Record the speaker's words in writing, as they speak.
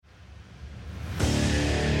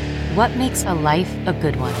What makes a life a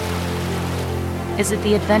good one? Is it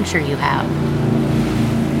the adventure you have?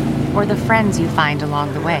 Or the friends you find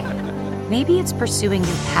along the way? Maybe it's pursuing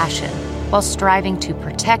your passion while striving to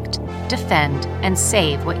protect, defend, and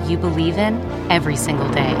save what you believe in every single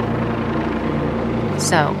day.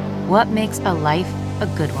 So, what makes a life a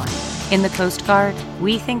good one? In the Coast Guard,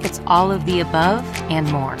 we think it's all of the above and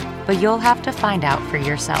more, but you'll have to find out for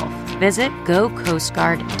yourself. Visit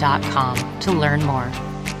gocoastguard.com to learn more.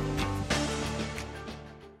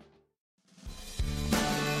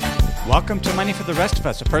 Welcome to Money for the Rest of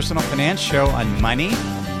Us, a personal finance show on money,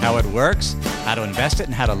 how it works, how to invest it,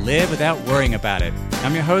 and how to live without worrying about it.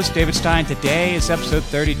 I'm your host, David Stein. Today is episode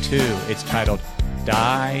 32. It's titled,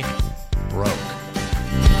 Die Broke.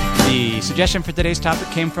 The suggestion for today's topic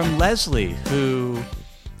came from Leslie, who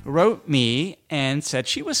wrote me and said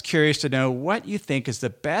she was curious to know what you think is the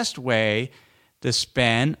best way to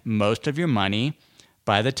spend most of your money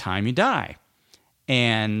by the time you die.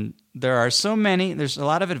 And there's a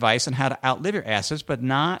lot of advice on how to outlive your assets, but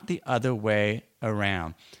not the other way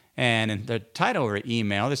around. And in the title or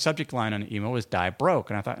email, the subject line on the email was Die Broke.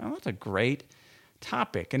 And I thought, that's a great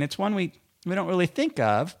topic. And it's one we don't really think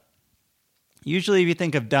of. Usually if you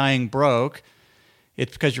think of dying broke,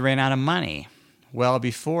 it's because you ran out of money well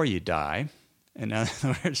before you die. In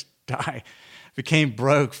other words, became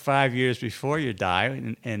broke 5 years before you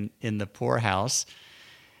die in the poorhouse.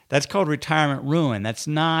 That's called retirement ruin. That's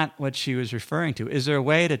not what she was referring to. Is there a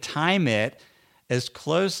way to time it as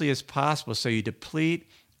closely as possible so you deplete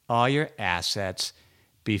all your assets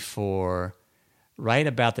before right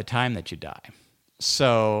about the time that you die?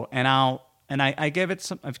 So, I've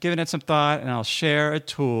given it some thought, and I'll share a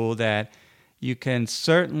tool that you can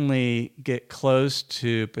certainly get close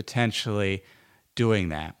to potentially doing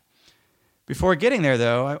that. Before getting there,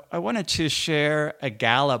 though, I wanted to share a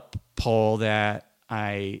Gallup poll that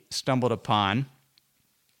I stumbled upon.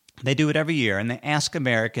 They do it every year, and they ask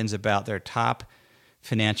Americans about their top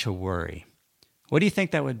financial worry. What do you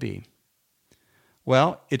think that would be?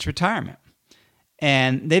 Well, it's retirement.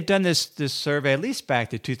 And they've done this survey at least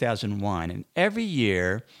back to 2001. And every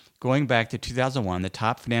year, going back to 2001, the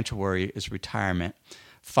top financial worry is retirement,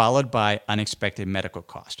 followed by unexpected medical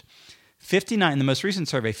cost. In the most recent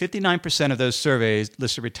survey, 59% of those surveys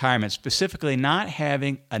listed retirement, specifically not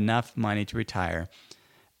having enough money to retire,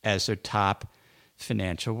 as their top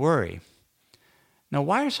financial worry. Now,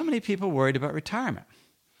 why are so many people worried about retirement?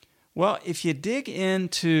 Well, if you dig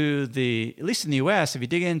into at least in the U.S., if you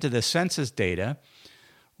dig into the census data,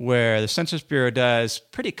 where the Census Bureau does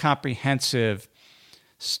pretty comprehensive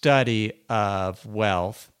study of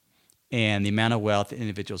wealth and the amount of wealth that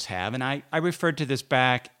individuals have. And I referred to this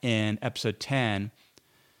back in episode 10,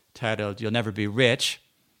 titled, You'll Never Be Rich,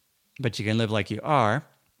 but You Can Live Like You Are.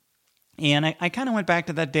 And I kind of went back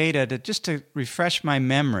to that data to refresh my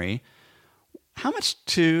memory. How much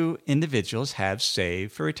do individuals have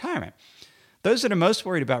saved for retirement? Those that are most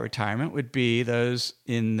worried about retirement would be those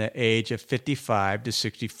in the age of 55 to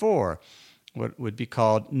 64, what would be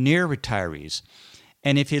called near retirees.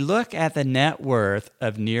 And if you look at the net worth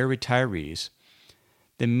of near retirees,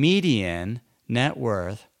 the median net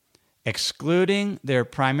worth, excluding their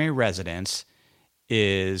primary residence,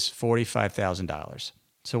 is $45,000.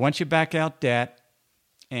 So once you back out debt,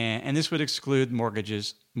 and this would exclude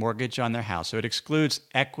mortgage on their house. So it excludes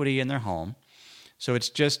equity in their home. So it's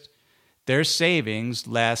just their savings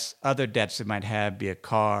less other debts they might have, be a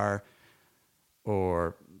car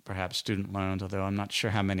or perhaps student loans, although I'm not sure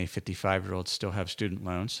how many 55-year-olds still have student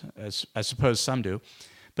loans. I suppose some do.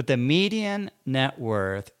 But the median net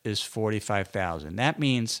worth is $45,000. That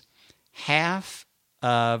means half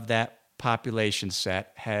of that population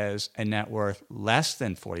set has a net worth less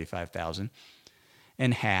than $45,000,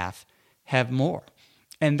 and half have more.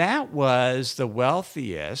 And that was the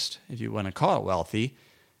wealthiest, if you want to call it wealthy,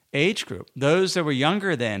 age group. Those that were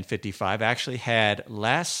younger than 55 actually had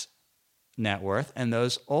less net worth, and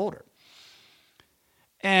those older.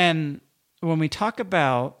 And when we talk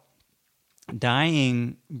about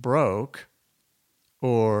dying broke,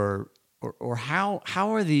 or how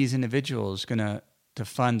are these individuals going to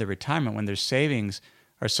fund their retirement when their savings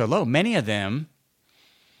are so low? Many of them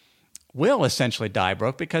will essentially die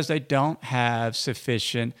broke because they don't have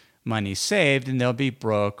sufficient money saved, and they'll be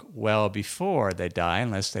broke well before they die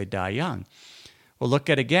unless they die young. We'll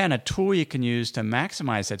look at, again, a tool you can use to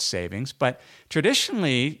maximize that savings. But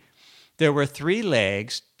traditionally, there were three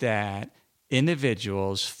legs that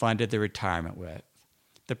individuals funded their retirement with.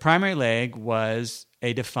 The primary leg was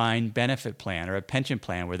a defined benefit plan or a pension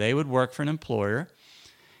plan where they would work for an employer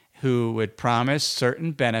who would promise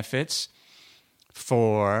certain benefits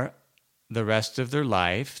for the rest of their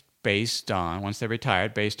life once they're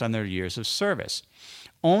retired, based on their years of service.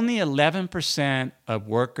 Only 11% of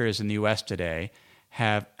workers in the U.S. today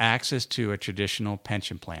have access to a traditional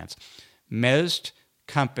pension plans. Most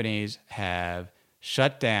companies have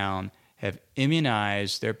shut down, have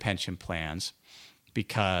immunized their pension plans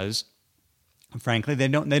because, frankly, they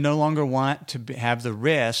no longer want to have the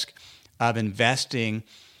risk of investing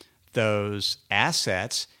those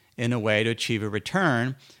assets in a way to achieve a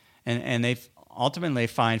return. And they ultimately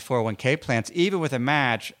find 401k plans, even with a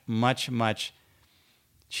match, much, much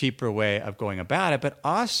cheaper way of going about it, but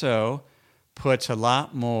also puts a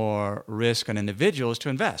lot more risk on individuals to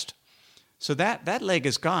invest. So that leg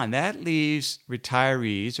is gone. That leaves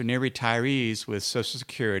retirees or near retirees with Social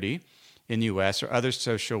Security in the U.S. or other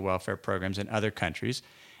social welfare programs in other countries,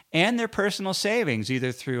 and their personal savings,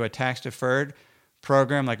 either through a tax-deferred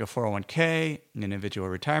program like a 401k, an individual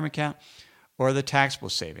retirement account, or the taxable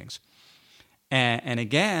savings. And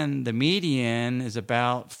again, the median is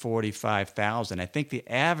about $45,000. I think the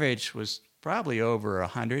average was probably over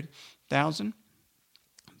 $100,000,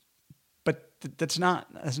 but that's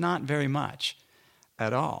not very much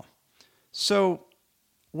at all. So,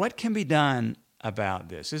 what can be done about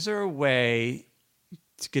this? Is there a way,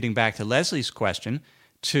 getting back to Leslie's question,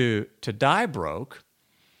 to die broke,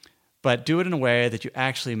 but do it in a way that you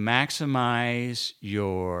actually maximize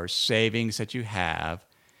your savings that you have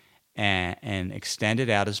and extend it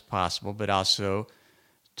out as possible, but also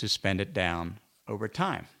to spend it down over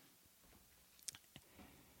time?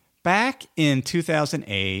 Back in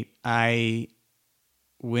 2008, I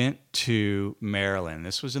went to Maryland.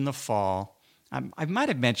 This was in the fall. I might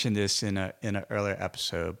have mentioned this in an earlier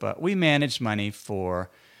episode, but we managed money for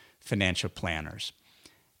financial planners.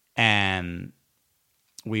 And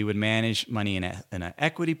we would manage money in an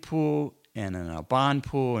equity pool and in a bond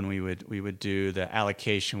pool, and we would do the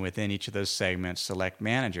allocation within each of those segments, select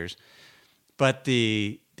managers. But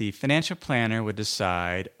the financial planner would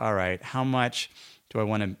decide, all right, how much do I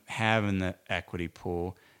want to have in the equity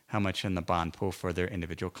pool, how much in the bond pool for their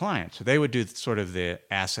individual client. So they would do sort of the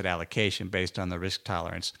asset allocation based on the risk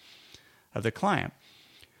tolerance of the client.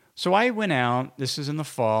 So I went out, this is in the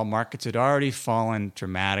fall, markets had already fallen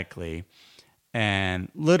dramatically, and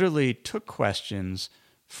literally took questions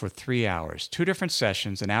for 3 hours, 2 different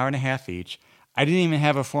sessions, an hour and a half each. I didn't even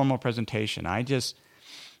have a formal presentation. I just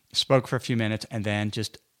spoke for a few minutes and then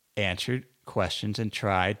just answered questions and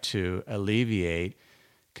tried to alleviate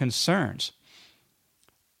concerns.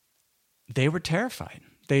 They were terrified.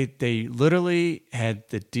 They literally had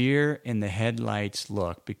the deer in the headlights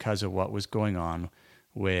look because of what was going on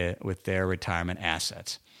with their retirement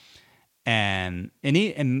assets. And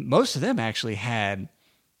most of them actually had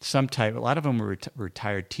some type, a lot of them were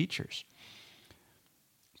retired teachers.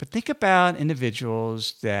 But think about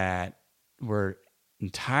individuals that were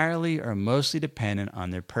entirely or mostly dependent on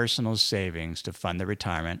their personal savings to fund their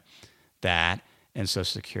retirement, that and Social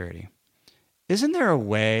Security. Isn't there a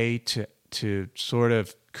way to sort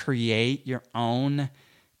of create your own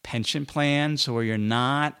pension plan so where you're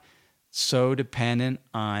not so dependent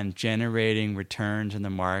on generating returns in the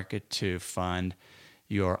market to fund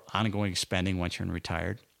your ongoing spending once you're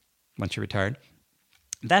retired?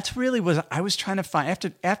 That's really what I was trying to find.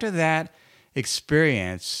 After that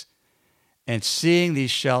experience and seeing these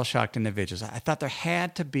shell-shocked individuals, I thought there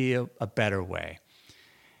had to be a better way.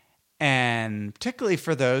 And particularly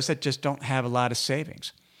for those that just don't have a lot of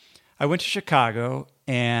savings. I went to Chicago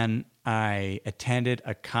and I attended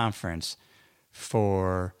a conference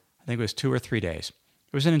for, I think it was 2 or 3 days.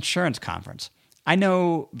 It was an insurance conference. I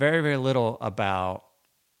know very, very little about,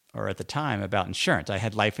 or at the time, about insurance. I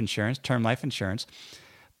had life insurance, term life insurance,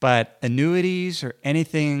 but annuities or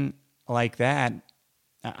anything like that,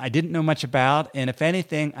 I didn't know much about. And if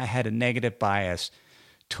anything, I had a negative bias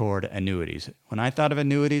toward annuities. When I thought of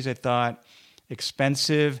annuities, I thought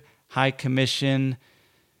expensive, high commission,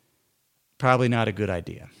 probably not a good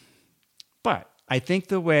idea. But I think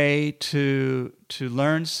the way to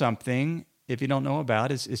learn something, if you don't know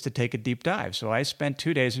about it, is to take a deep dive. So I spent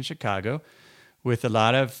 2 days in Chicago with a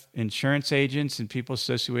lot of insurance agents and people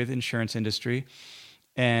associated with the insurance industry.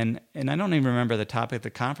 And I don't even remember the topic of the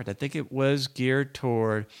conference. I think it was geared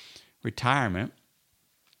toward retirement.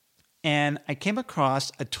 And I came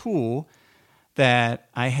across a tool that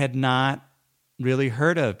I had not really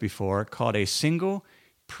heard of before called a single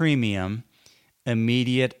premium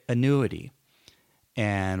immediate annuity.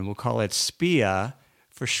 And we'll call it SPIA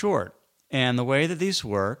for short. And the way that these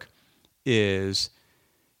work is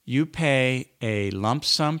you pay a lump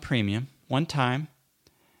sum premium one time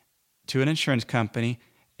to an insurance company,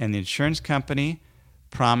 and the insurance company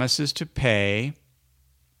promises to pay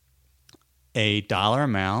a dollar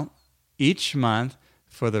amount each month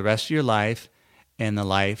for the rest of your life and the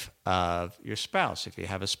life of your spouse, if you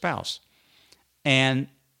have a spouse. And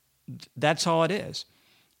that's all it is.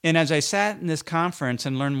 And as I sat in this conference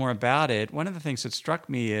and learned more about it, one of the things that struck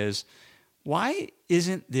me is, why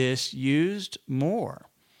isn't this used more?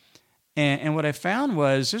 And what I found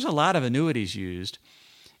was there's a lot of annuities used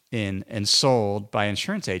and sold by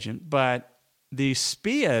insurance agent, but the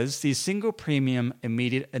SPIAs, these single premium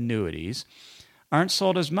immediate annuities, aren't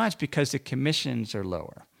sold as much because the commissions are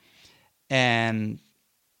lower. And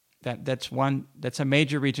that's a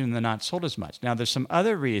major reason they're not sold as much. Now, there's some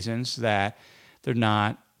other reasons that they're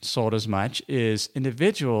not sold as much is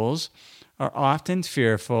individuals are often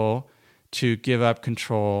fearful to give up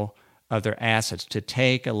control of their assets, to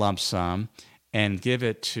take a lump sum and give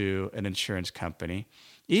it to an insurance company,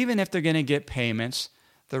 even if they're going to get payments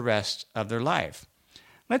the rest of their life.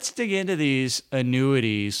 Let's dig into these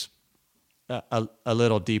annuities a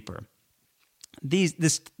little deeper.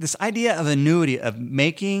 This idea of annuity, of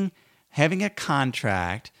having a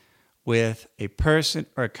contract with a person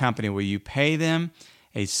or a company where you pay them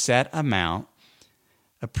a set amount,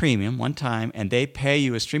 a premium one time, and they pay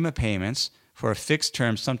you a stream of payments for a fixed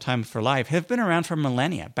term, sometime for life, have been around for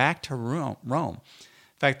millennia, back to Rome.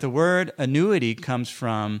 In fact, the word annuity comes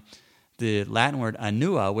from the Latin word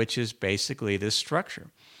annua, which is basically this structure.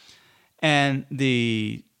 And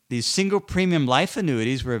these single premium life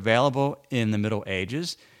annuities were available in the Middle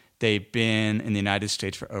Ages. They've been in the United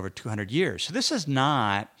States for over 200 years. So this is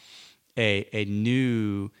not a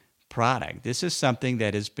new product. This is something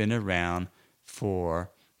that has been around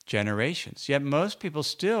for generations. Yet most people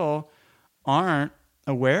still aren't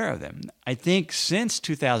aware of them. I think since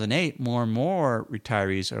 2008, more and more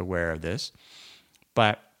retirees are aware of this.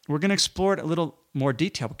 But we're going to explore it a little more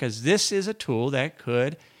detail because this is a tool that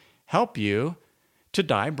could help you to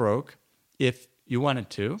die broke if you wanted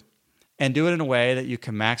to, and do it in a way that you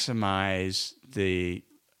can maximize the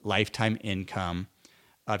lifetime income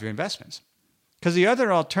of your investments. Because the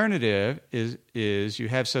other alternative is you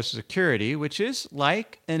have Social Security, which is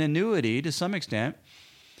like an annuity to some extent,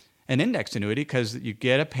 an indexed annuity, because you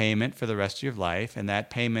get a payment for the rest of your life, and that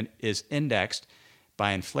payment is indexed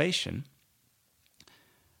by inflation.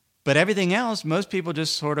 But everything else, most people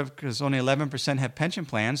just sort of, because only 11% have pension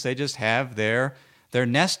plans, they just have their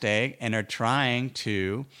nest egg and are trying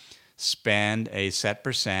to spend a set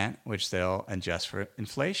percent, which they'll adjust for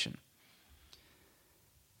inflation.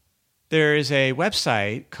 There is a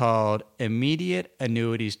website called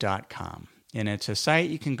immediateannuities.com, and it's a site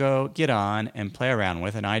you can go get on and play around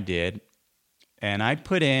with, and I did. And I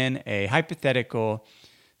put in a hypothetical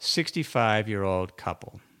 65-year-old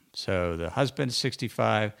couple. So the husband's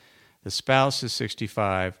 65, the spouse is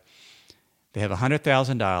 65. They have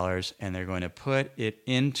 $100,000, and they're going to put it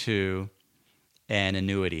into an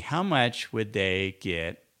annuity. How much would they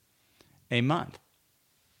get a month?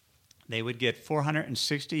 They would get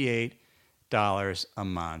 $468 a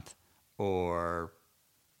month, or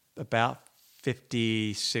about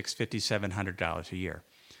 $5,600, $5,700 a year.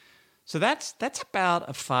 So that's about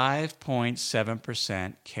a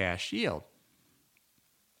 5.7% cash yield.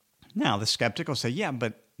 Now, the skeptic will say, yeah,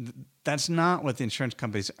 but that's not what the insurance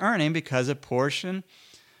company's earning, because a portion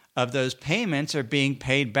of those payments are being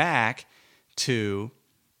paid back to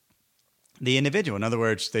the individual. In other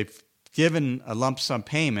words, they've given a lump sum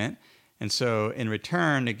payment, and so in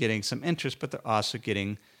return, they're getting some interest, but they're also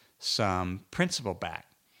getting some principal back.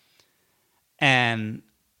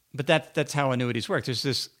 But that's how annuities work. There's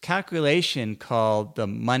this calculation called the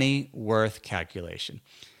money worth calculation.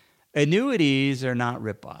 Annuities are not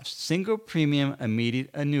ripoffs. Single premium immediate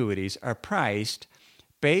annuities are priced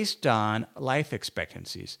based on life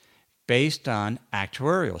expectancies, based on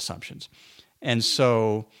actuarial assumptions. And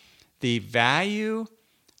so the value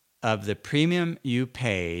of the premium you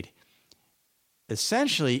paid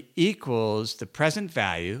essentially equals the present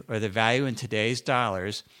value, or the value in today's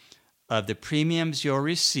dollars, of the premiums you'll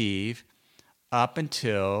receive up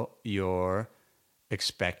until your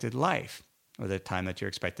expected life, or the time that you're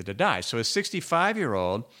expected to die. So a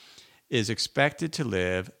 65-year-old is expected to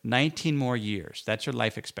live 19 more years. That's your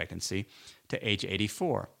life expectancy to age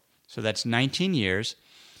 84. So that's 19 years.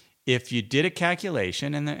 If you did a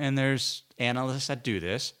calculation, and there's analysts that do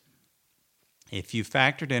this, if you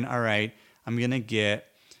factored in, all right, I'm paying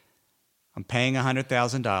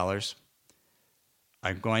 $100,000.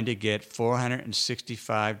 I'm going to get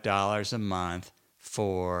 $465 a month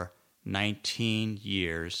for 19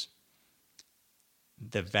 years.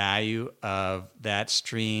 The value of that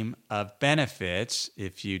stream of benefits,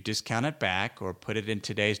 if you discount it back or put it in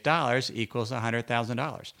today's dollars, equals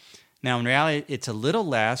 $100,000. Now, in reality, it's a little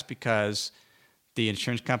less because the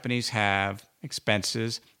insurance companies have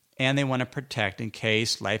expenses and they want to protect in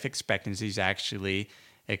case life expectancies actually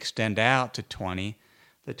extend out to 20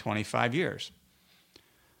 to 25 years.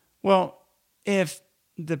 Well, if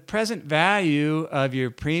the present value of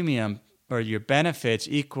your premium or your benefits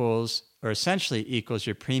equals or essentially equals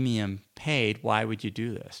your premium paid, why would you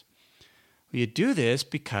do this? Well, you do this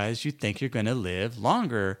because you think you're going to live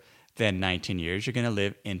longer than 19 years. You're going to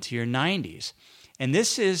live into your 90s. And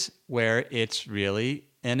this is where it's really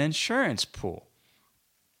an insurance pool.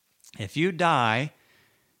 If you die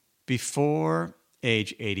before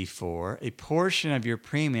age 84, a portion of your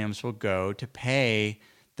premiums will go to pay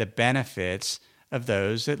the benefits of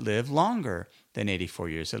those that live longer than 84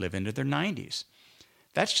 years, that live into their 90s.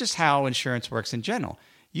 That's just how insurance works in general.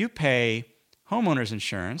 You pay homeowners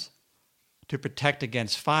insurance to protect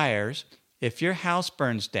against fires. If your house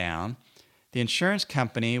burns down, the insurance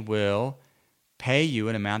company will pay you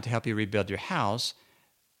an amount to help you rebuild your house.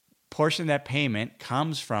 Portion of that payment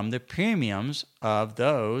comes from the premiums of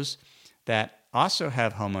those that also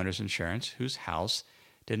have homeowners insurance whose house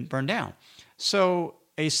didn't burn down. So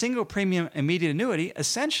a single premium immediate annuity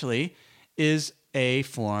essentially is a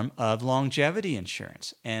form of longevity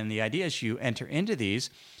insurance. And the idea is you enter into these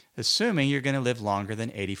assuming you're going to live longer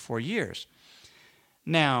than 84 years.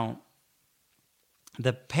 Now,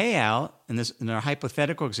 the payout in our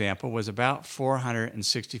hypothetical example was about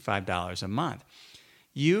 $465 a month.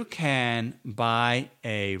 You can buy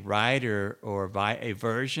a rider or buy a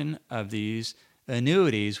version of these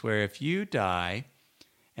annuities where if you die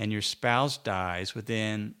and your spouse dies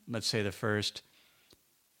within, let's say, the first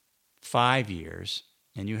 5 years,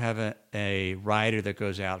 and you have a rider that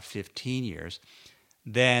goes out 15 years,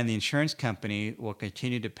 then the insurance company will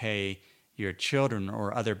continue to pay your children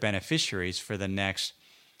or other beneficiaries for the next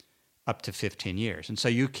up to 15 years. And so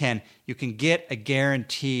you can get a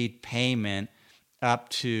guaranteed payment up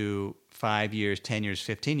to 5 years, 10 years,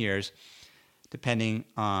 15 years, depending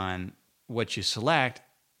on what you select,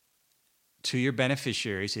 to your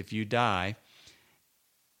beneficiaries if you die.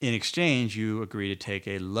 In exchange, you agree to take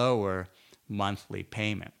a lower monthly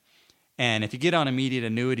payment. And if you get on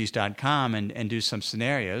immediateannuities.com and do some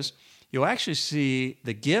scenarios, you'll actually see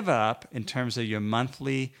the give up in terms of your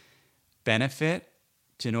monthly benefit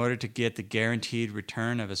in order to get the guaranteed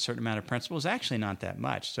return of a certain amount of principal is actually not that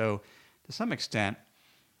much. So to some extent,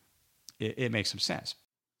 it makes some sense.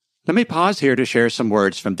 Let me pause here to share some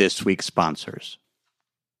words from this week's sponsors.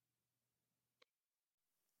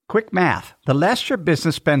 Quick math. The less your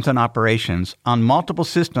business spends on operations, on multiple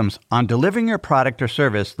systems, on delivering your product or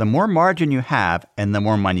service, the more margin you have and the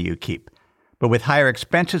more money you keep. But with higher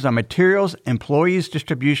expenses on materials, employees,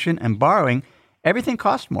 distribution, and borrowing, everything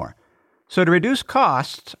costs more. So to reduce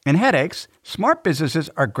costs and headaches, smart businesses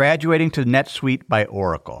are graduating to NetSuite by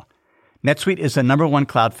Oracle. NetSuite is the #1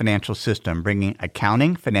 cloud financial system, bringing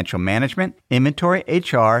accounting, financial management, inventory,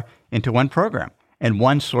 HR into one program and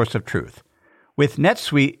one source of truth. With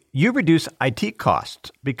NetSuite, you reduce IT costs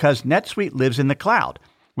because NetSuite lives in the cloud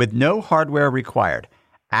with no hardware required,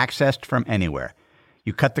 accessed from anywhere.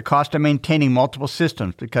 You cut the cost of maintaining multiple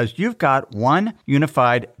systems because you've got one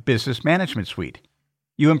unified business management suite.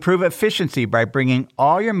 You improve efficiency by bringing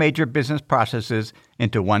all your major business processes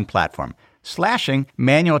into one platform, slashing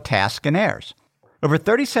manual tasks and errors. Over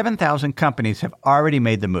 37,000 companies have already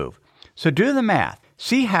made the move. So do the math.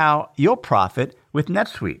 See how you'll profit with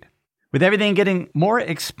NetSuite. With everything getting more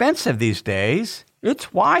expensive these days,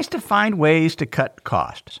 it's wise to find ways to cut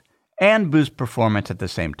costs and boost performance at the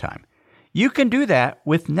same time. You can do that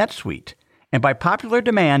with NetSuite. And by popular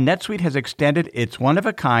demand, NetSuite has extended its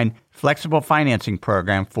one-of-a-kind flexible financing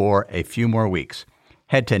program for a few more weeks.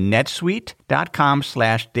 Head to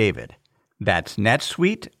netsuite.com/David. That's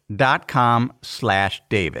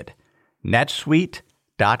netsuite.com/David.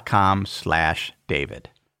 netsuite.com/David.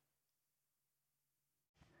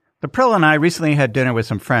 April and I recently had dinner with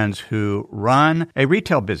some friends who run a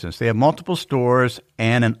retail business. They have multiple stores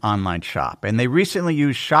and an online shop. And they recently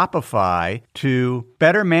used Shopify to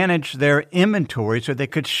better manage their inventory so they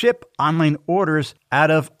could ship online orders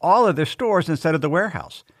out of all of their stores instead of the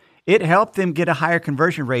warehouse. It helped them get a higher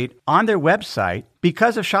conversion rate on their website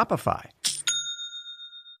because of Shopify.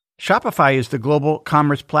 Shopify is the global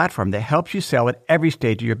commerce platform that helps you sell at every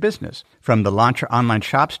stage of your business, from the launch your online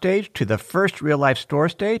shop stage to the first real-life store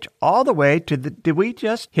stage, all the way to the did we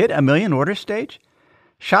just hit 1 million orders stage?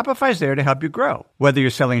 Shopify's there to help you grow. Whether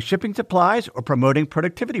you're selling shipping supplies or promoting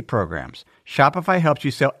productivity programs, Shopify helps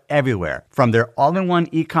you sell everywhere, from their all-in-one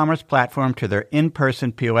e-commerce platform to their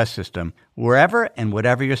in-person POS system. Wherever and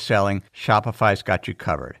whatever you're selling, Shopify's got you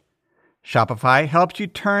covered. Shopify helps you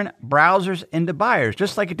turn browsers into buyers,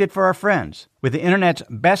 just like it did for our friends. With the internet's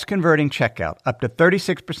best converting checkout, up to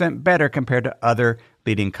 36% better compared to other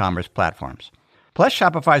leading commerce platforms. Plus,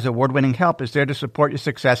 Shopify's award-winning help is there to support your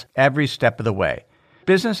success every step of the way.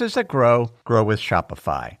 Businesses that grow, grow with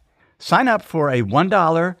Shopify. Sign up for a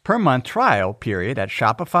 $1 per month trial period at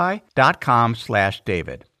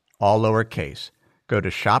shopify.com/David. All lowercase. Go to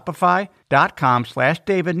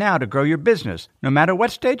shopify.com/David now to grow your business, no matter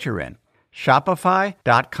what stage you're in.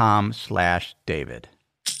 Shopify.com/David.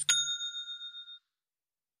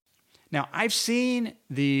 Now, I've seen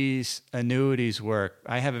these annuities work.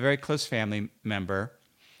 I have a very close family member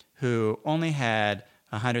who only had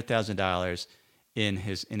 $100,000 in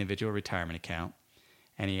his individual retirement account,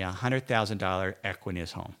 and he had $100,000 equity in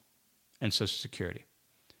his home and Social Security.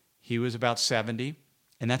 He was about 70,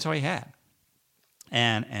 and that's all he had.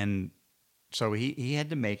 And so he had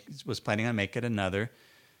to was planning on making another,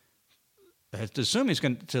 I have to assume he's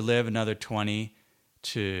going to live another 20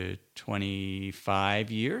 to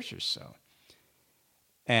 25 years or so.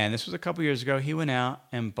 And this was a couple years ago. He went out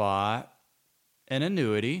and bought an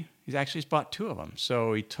annuity. He's actually bought two of them.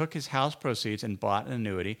 So he took his house proceeds and bought an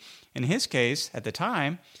annuity. In his case, at the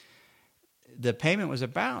time, the payment was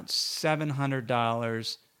about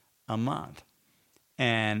 $700 a month.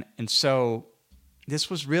 And so this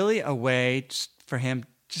was really a way for him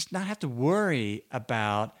just not have to worry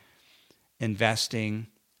about investing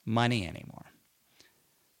money anymore.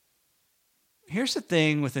 Here's the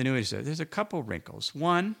thing with annuities. There's a couple wrinkles.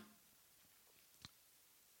 One,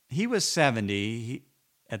 he was 70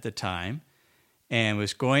 at the time and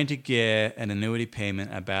was going to get an annuity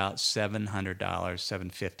payment about $700,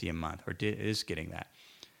 $750 a month, or is getting that.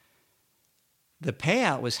 The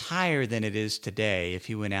payout was higher than it is today if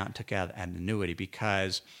he went out and took out an annuity,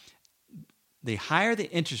 because the higher the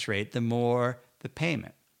interest rate, the more the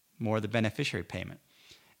payment, more the beneficiary payment.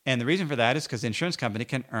 And the reason for that is because the insurance company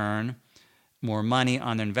can earn more money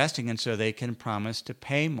on their investing, and so they can promise to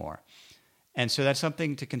pay more. And so that's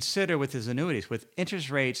something to consider with his annuities. With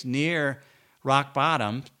interest rates near rock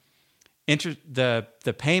bottom,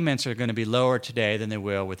 the payments are going to be lower today than they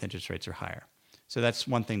will with interest rates are higher. So that's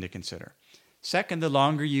one thing to consider. Second, the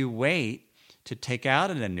longer you wait to take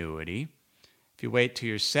out an annuity, if you wait to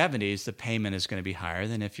your 70s, the payment is going to be higher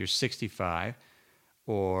than if you're 65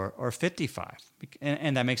 or 55.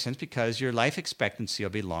 And that makes sense because your life expectancy will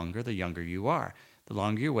be longer the younger you are. The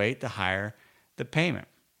longer you wait, the higher the payment.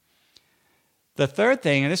 The third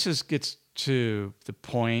thing, and this gets to the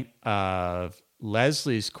point of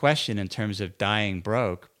Leslie's question in terms of dying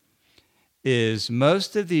broke, is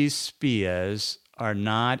most of these SPIAs are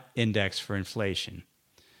not indexed for inflation.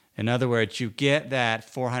 In other words, you get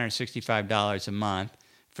that $465 a month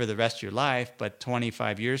for the rest of your life, but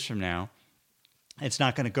 25 years from now, it's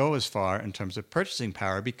not going to go as far in terms of purchasing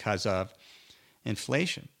power because of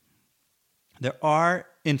inflation. There are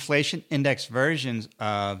inflation index versions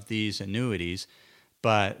of these annuities,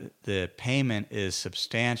 but the payment is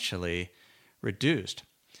substantially reduced.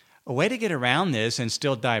 A way to get around this and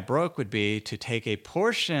still die broke would be to take a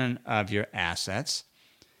portion of your assets,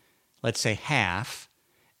 let's say half,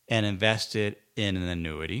 and invest it in an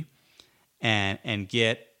annuity and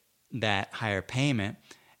get that higher payment,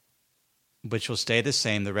 which will stay the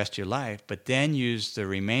same the rest of your life, but then use the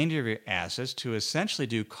remainder of your assets to essentially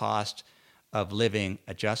do cost of living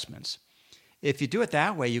adjustments. If you do it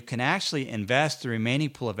that way, you can actually invest the remaining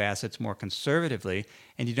pool of assets more conservatively,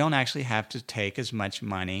 and you don't actually have to take as much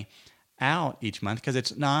money out each month because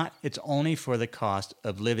it's only for the cost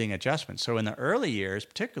of living adjustments. So in the early years,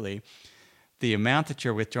 particularly, the amount that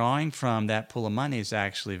you're withdrawing from that pool of money is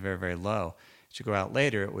actually very, very low. As you go out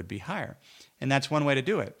later, it would be higher. And that's one way to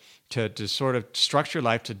do it. To sort of structure your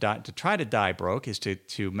life to try to die broke is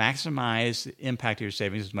to maximize the impact of your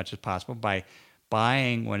savings as much as possible by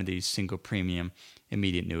buying one of these single premium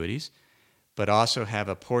immediate annuities, but also have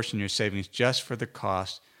a portion of your savings just for the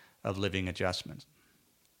cost of living adjustments.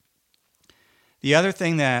 The other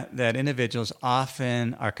thing that individuals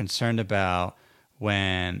often are concerned about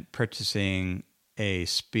when purchasing a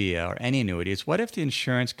SPIA or any annuity is, what if the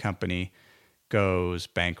insurance company goes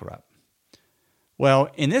bankrupt?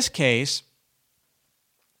 Well, in this case,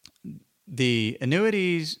 the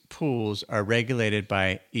annuities pools are regulated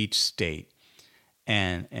by each state.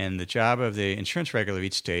 And the job of the insurance regulator of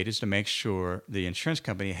each state is to make sure the insurance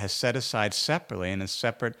company has set aside separately in a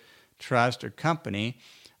separate trust or company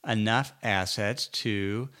enough assets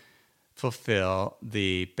to fulfill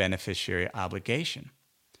the beneficiary obligation.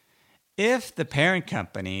 If the parent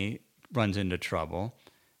company runs into trouble,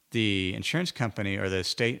 the insurance company or the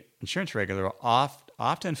state insurance regulator will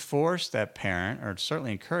often force that parent, or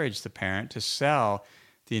certainly encourage the parent, to sell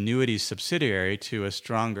the annuity subsidiary to a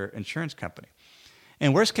stronger insurance company.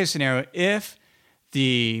 In worst case scenario, if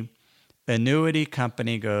the annuity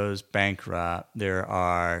company goes bankrupt, there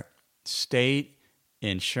are state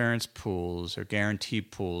insurance pools or guarantee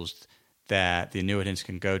pools that the annuitants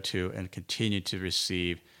can go to and continue to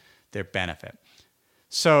receive their benefit.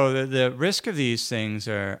 So the risk of these things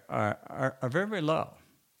are very, very low.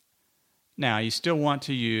 Now, you still want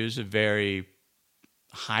to use a very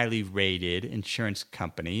highly rated insurance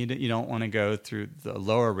company. You don't want to go through the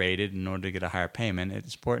lower rated in order to get a higher payment.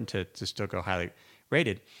 It's important to still go highly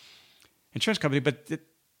rated insurance company, but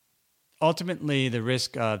ultimately the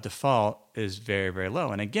risk of default is very, very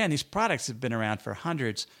low. And again, these products have been around for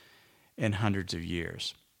hundreds and hundreds of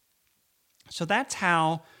years. So that's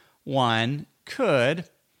how one could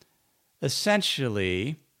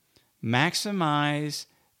essentially maximize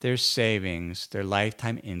their savings, their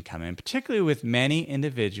lifetime income, and particularly with many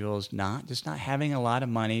individuals not having a lot of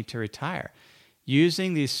money to retire,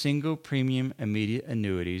 using these single premium immediate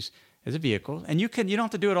annuities as a vehicle. And you don't have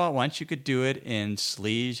to do it all at once. You could do it in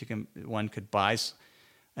sleeves. One could buy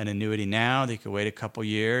an annuity now. They could wait a couple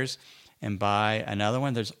years and buy another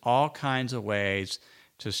one. There's all kinds of ways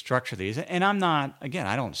to structure these. And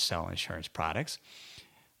I don't sell insurance products,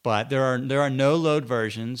 but there are no load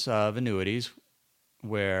versions of annuities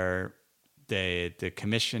where the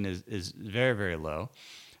commission is very, very low.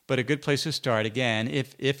 But a good place to start, again,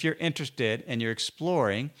 if you're interested and you're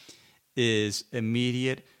exploring, is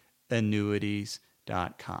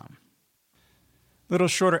immediateannuities.com. Little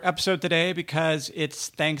shorter episode today because it's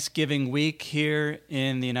Thanksgiving week here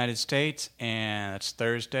in the United States, and it's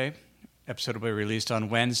Thursday. Episode will be released on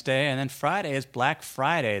Wednesday, and then Friday is Black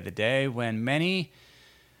Friday, the day when many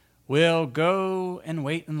will go and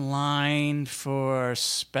wait in line for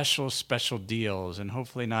special deals and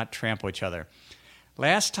hopefully not trample each other.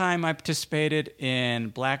 Last time I participated in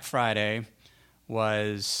Black Friday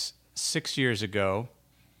was 6 years ago.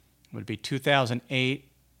 It would be 2008.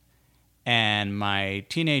 And my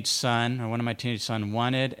teenage son, or one of my teenage sons,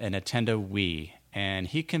 wanted a Nintendo Wii. And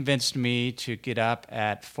he convinced me to get up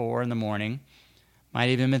at 4 in the morning, might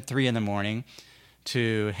even been 3 in the morning,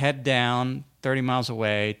 to head down 30 miles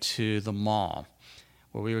away to the mall,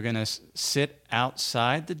 where we were going to sit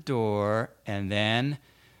outside the door, and then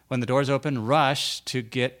when the doors open, rush to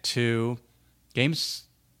get to GameStop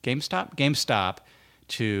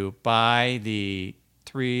to buy the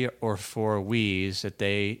 3 or 4 Wiis that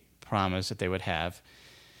they promised that they would have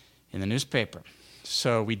in the newspaper.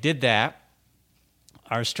 So we did that.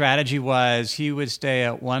 Our strategy was he would stay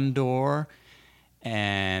at one door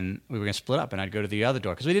and we were going to split up, and I'd go to the other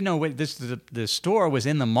door because we didn't know the store was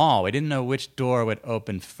in the mall. We didn't know which door would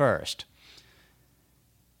open first.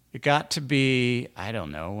 It got to be, I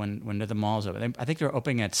don't know, when did the malls open? I think they were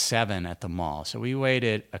opening at 7 at the mall. So we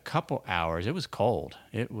waited a couple hours. It was cold.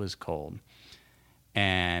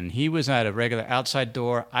 And he was at a regular outside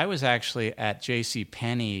door. I was actually at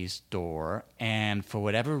JCPenney's door, and for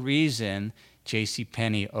whatever reason,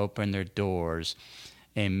 JCPenney opened their doors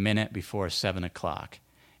a minute before 7 o'clock.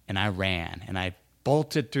 And I ran, and I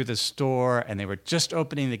bolted through the store, and they were just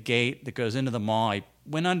opening the gate that goes into the mall. I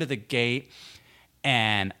went under the gate,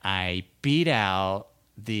 and I beat out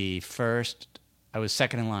I was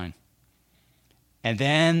second in line. And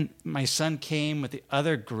then my son came with the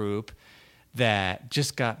other group that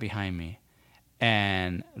just got behind me.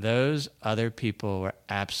 And those other people were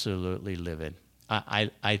absolutely livid.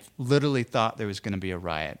 I literally thought there was going to be a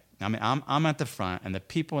riot. I mean, I'm at the front, and the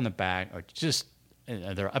people in the back are just,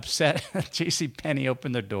 they're upset. JCPenney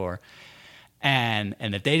opened their door, and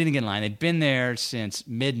that they didn't get in line. They'd been there since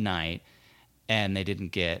midnight, and they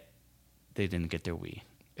didn't get their Wii.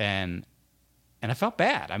 And I felt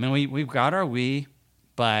bad. I mean, we got our Wii,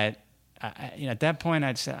 but at that point,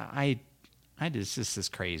 I'd say, this is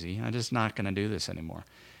crazy. I'm just not going to do this anymore.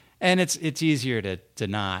 And it's easier to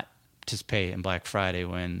not participate in Black Friday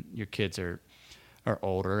when your kids are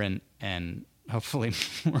older and hopefully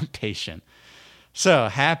more patient. So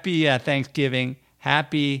happy Thanksgiving.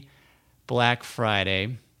 Happy Black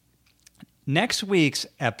Friday. Next week's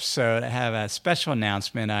episode, I have a special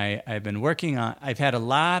announcement I've been working on. I've had a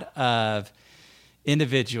lot of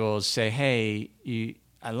individuals say, hey,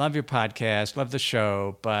 I love your podcast, love the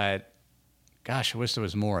show, but gosh, I wish there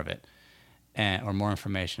was more of it or more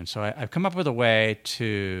information. So I've come up with a way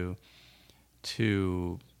to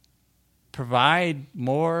provide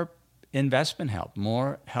more investment help,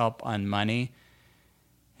 more help on money,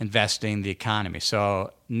 investing, the economy.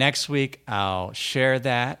 So next week, I'll share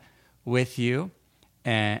that with you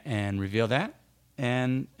and reveal that.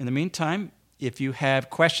 And in the meantime, If you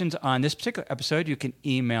have questions on this particular episode, you can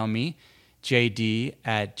email me,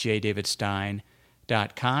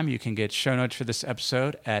 jd@jdavidstein.com. You can get show notes for this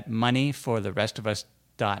episode at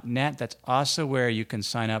moneyfortherestofus.net. That's also where you can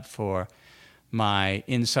sign up for my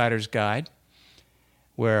Insider's Guide,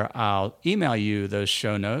 where I'll email you those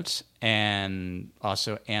show notes and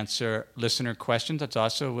also answer listener questions. That's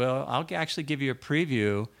also I'll actually give you a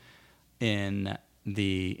preview in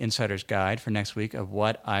the Insider's Guide for next week of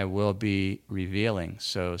what I will be revealing.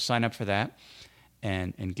 So sign up for that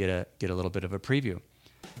and get a little bit of a preview.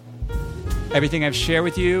 Everything I've shared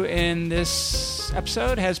with you in this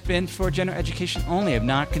episode has been for general education only. I've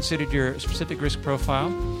not considered your specific risk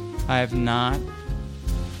profile. I have not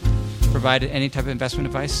provided any type of investment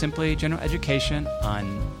advice, simply general education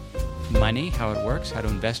on money, how it works, how to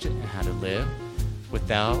invest it, and how to live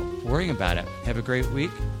without worrying about it. Have a great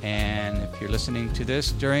week, and if you're listening to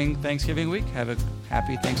this during Thanksgiving week, have a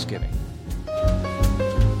happy Thanksgiving.